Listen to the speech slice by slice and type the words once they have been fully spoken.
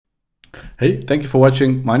Hey, thank you for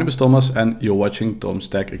watching. My name is Thomas and you're watching Tom's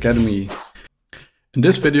Tech Academy. In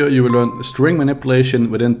this video you will learn string manipulation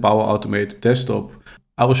within Power Automate Desktop.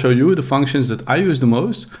 I will show you the functions that I use the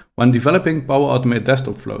most when developing Power Automate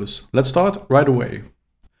Desktop flows. Let's start right away.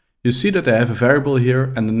 You see that I have a variable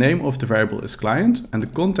here and the name of the variable is client and the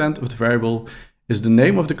content of the variable is the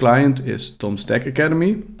name of the client is Tom's Tech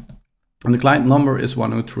Academy and the client number is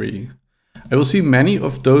 103. I will see many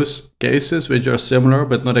of those cases which are similar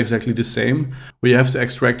but not exactly the same, where you have to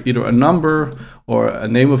extract either a number or a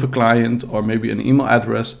name of a client or maybe an email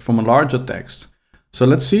address from a larger text. So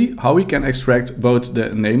let's see how we can extract both the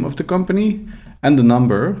name of the company and the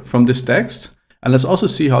number from this text. And let's also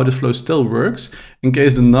see how this flow still works in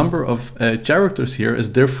case the number of characters here is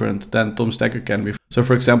different than Tom's Tech Academy. So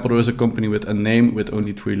for example, there is a company with a name with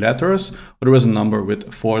only 3 letters, or there is a number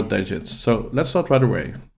with 4 digits. So let's start right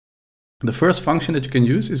away. The first function that you can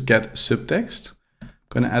use is Get Subtext. I'm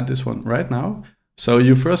going to add this one right now. So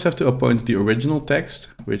you first have to appoint the original text,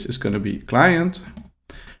 which is going to be client.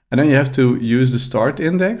 And then you have to use the start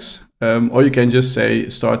index, or you can just say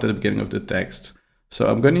start at the beginning of the text. So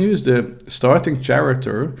I'm going to use the starting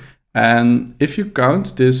character. And if you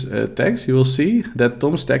count this text, you will see that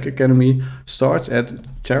Tom's Tech Academy starts at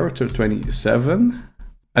character 27.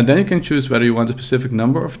 And then you can choose whether you want a specific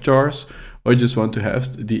number of chars or you just want to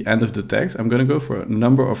have the end of the text. I'm going to go for a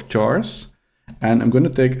number of chars and I'm going to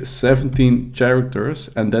take 17 characters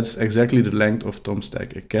and that's exactly the length of Tom's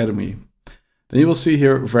Tech Academy. Then you will see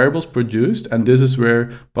here variables produced and this is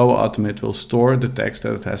where Power Automate will store the text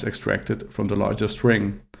that it has extracted from the larger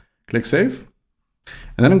string. Click Save.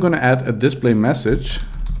 And then I'm going to add a display message,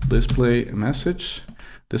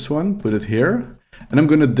 this one, put it here. And I'm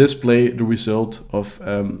going to display the result of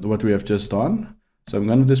what we have just done. So I'm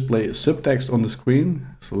going to display subtext on the screen,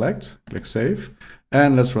 select, click Save,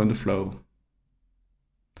 and let's run the flow.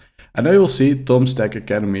 And now you will see Tom's Tech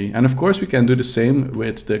Academy. And of course we can do the same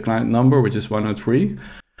with the client number, which is 103.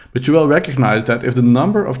 But you will recognize that if the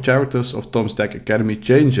number of characters of Tom's Tech Academy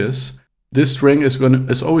changes, this string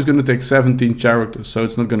is always going to take 17 characters, so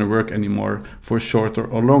it's not going to work anymore for shorter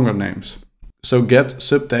or longer names. So Get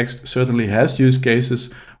Subtext certainly has use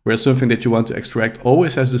cases where something that you want to extract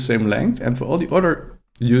always has the same length. And for all the other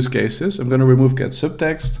use cases, I'm going to remove Get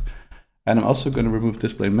Subtext. And I'm also going to remove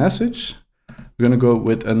display message. We're going to go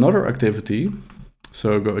with another activity.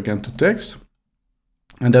 So go again to text.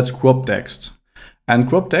 And that's crop text. And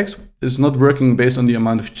crop text is not working based on the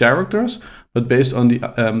amount of characters, but based on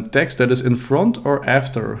the text that is in front or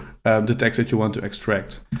after the text that you want to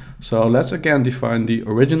extract. So let's again define the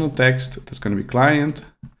original text. That's going to be client.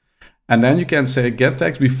 And then you can say get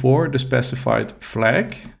text before the specified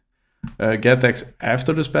flag, get text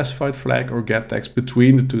after the specified flag, or get text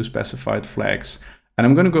between the 2 specified flags. And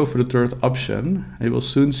I'm going to go for the third option. You will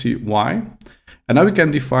soon see why. And now we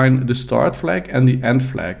can define the start flag and the end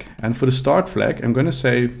flag. And for the start flag, I'm going to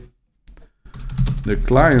say the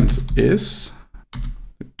client is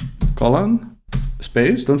colon,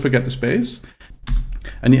 space, don't forget the space.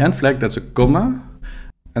 And the end flag, that's a comma.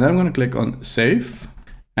 And then I'm going to click on save.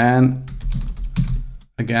 And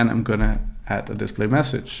again, I'm going to add a display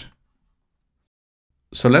message.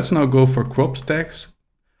 So let's now go for cropped text,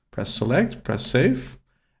 press select, press save,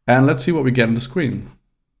 and let's see what we get on the screen.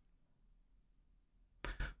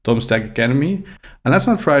 Tom's Tech Academy. And let's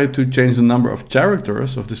now try to change the number of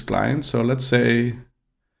characters of this client. So let's say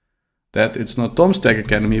that it's not Tom's Tech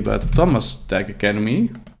Academy, but Thomas Tech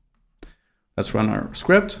Academy. Let's run our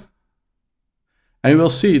script. And you will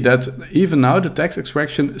see that even now the text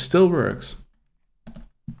extraction still works.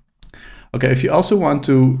 Okay, if you also want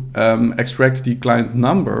to extract the client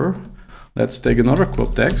number, let's take another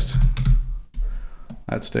crop text.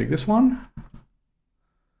 Let's take this one.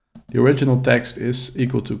 The original text is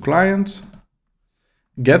equal to client.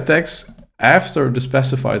 Get text after the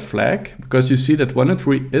specified flag, because you see that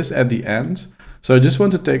 103 is at the end. So I just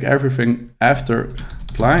want to take everything after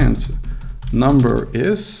client number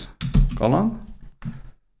is colon.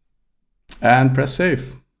 And press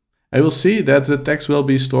save. I will see that the text will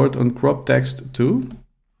be stored on crop text 2.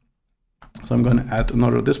 So I'm going to add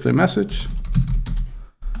another display message.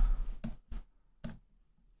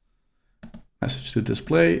 Message to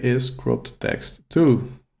display is cropped text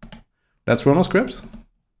 2. Let's run our script.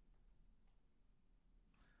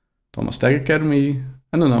 Thomas Tech Academy,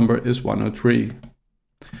 and the number is 103.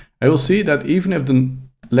 I will see that even if the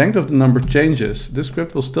length of the number changes, this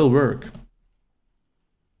script will still work.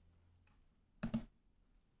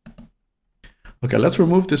 Okay, let's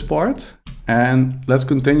remove this part and let's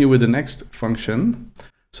continue with the next function.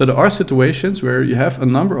 So there are situations where you have a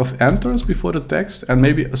number of enters before the text and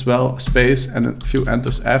maybe as well a space and a few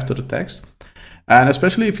enters after the text. And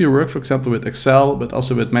especially if you work, for example, with Excel, but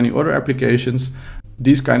also with many other applications,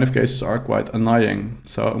 these kind of cases are quite annoying.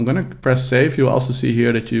 So I'm going to press save. You'll also see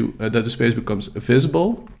here that that the space becomes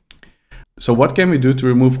visible. So what can we do to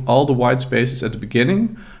remove all the white spaces at the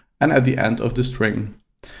beginning and at the end of the string?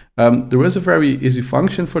 There is a very easy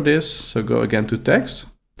function for this. So go again to text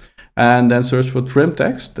and then search for trim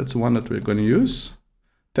text. That's the one that we're going to use.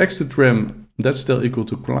 Text to trim, that's still equal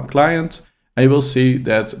to client. And you will see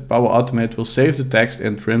that Power Automate will save the text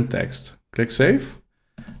in trim text. Click save.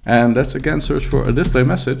 And let's again search for a display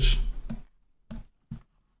message.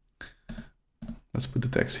 Let's put the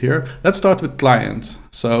text here. Let's start with client.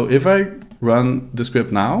 So if I run the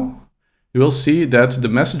script now, you will see that the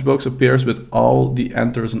message box appears with all the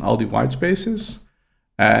enters and all the white spaces.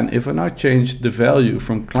 And if I now change the value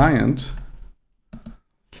from client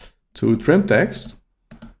to trim text,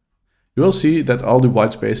 you will see that all the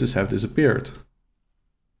white spaces have disappeared.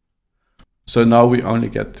 So now we only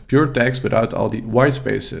get pure text without all the white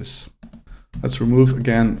spaces. Let's remove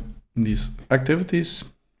again these activities.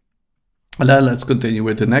 And then let's continue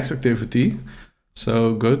with the next activity.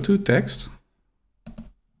 So go to text.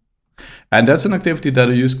 And that's an activity that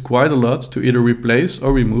I use quite a lot to either replace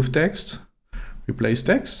or remove text. Replace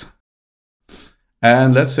text.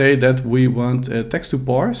 And let's say that we want text to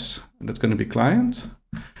parse. That's going to be client.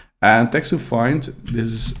 And text to find, this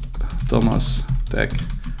is Thomas Tech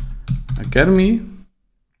Academy.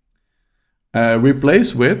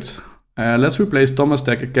 Replace with, let's replace Thomas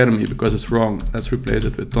Tech Academy because it's wrong. Let's replace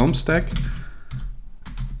it with Tom's Tech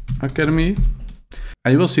Academy.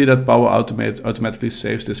 And you will see that Power Automate automatically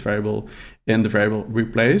saves this variable in the variable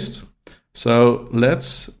replaced. So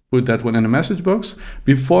let's put that one in the message box.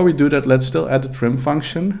 Before we do that, let's still add the trim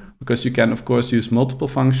function because you can of course use multiple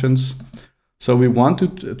functions. So we want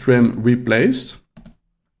to trim replaced.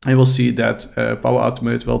 And we'll see that Power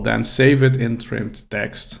Automate will then save it in trimmed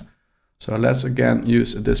text. So let's again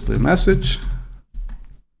use a display message.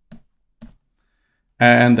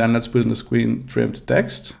 And then let's put in the screen trimmed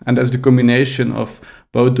text. And that's the combination of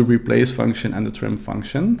both the replace function and the trim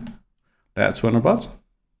function. Let's run a bot.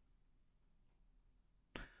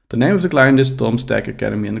 The name of the client is Tom's Tech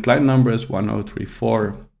Academy and the client number is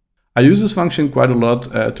 1034. I use this function quite a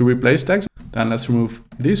lot to replace text. Then let's remove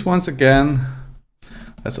these ones again.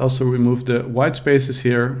 Let's also remove the white spaces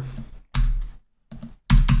here.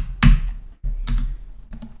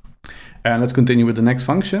 And let's continue with the next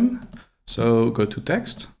function. So go to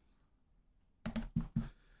text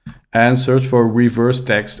and search for reverse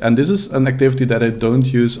text. And this is an activity that I don't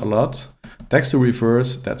use a lot. Text to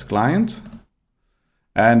reverse, that's client.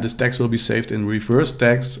 And this text will be saved in reverse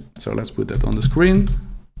text. So let's put that on the screen.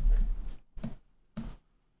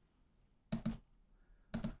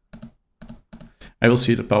 I will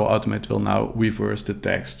see that Power Automate will now reverse the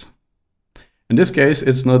text. In this case,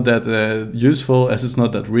 it's not that useful as it's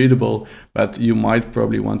not that readable, but you might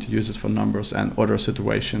probably want to use it for numbers and other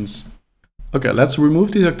situations. Okay, let's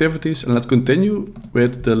remove these activities and let's continue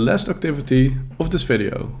with the last activity of this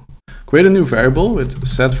video. Create a new variable with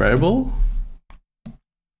set variable.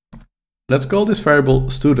 Let's call this variable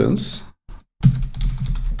students.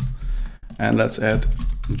 And let's add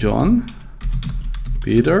John,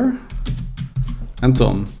 Peter, and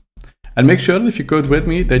Tom. And make sure that if you code with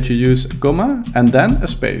me that you use a comma and then a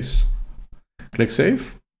space. Click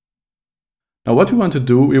save. Now what we want to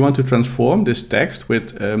do, we want to transform this text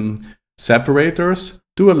with separators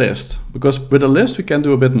to a list. Because with a list we can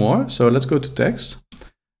do a bit more. So let's go to text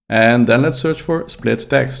and then let's search for split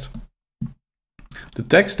text. The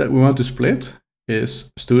text that we want to split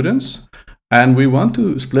is students. And we want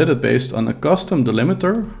to split it based on a custom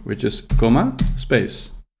delimiter, which is comma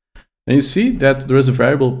space. And you see that there is a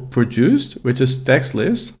variable produced, which is text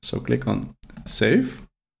list. So click on save.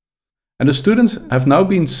 And the students have now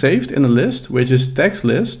been saved in a list, which is text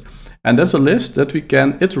list. And that's a list that we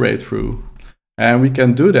can iterate through. And we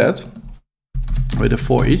can do that with a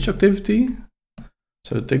for each activity.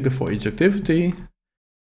 So take the for each activity.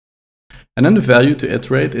 And then the value to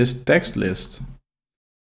iterate is text list.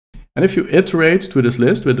 And if you iterate to this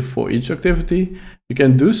list with the for each activity, you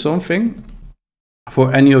can do something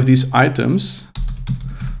for any of these items.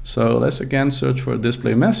 So let's again search for a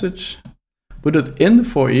display message, put it in the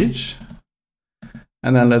for each,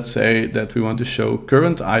 and then let's say that we want to show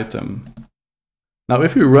current item. Now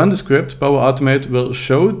if we run the script, Power Automate will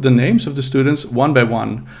show the names of the students one by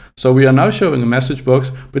one. So we are now showing a message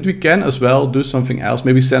box, but we can as well do something else,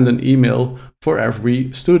 maybe send an email for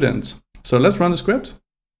every student. So let's run the script.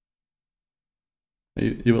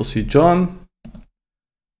 You will see John,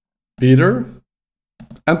 Peter,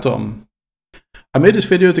 and Tom. I made this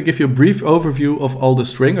video to give you a brief overview of all the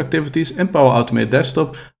string activities in Power Automate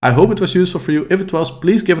Desktop. I hope it was useful for you. If it was,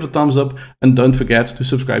 please give it a thumbs up and don't forget to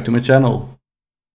subscribe to my channel.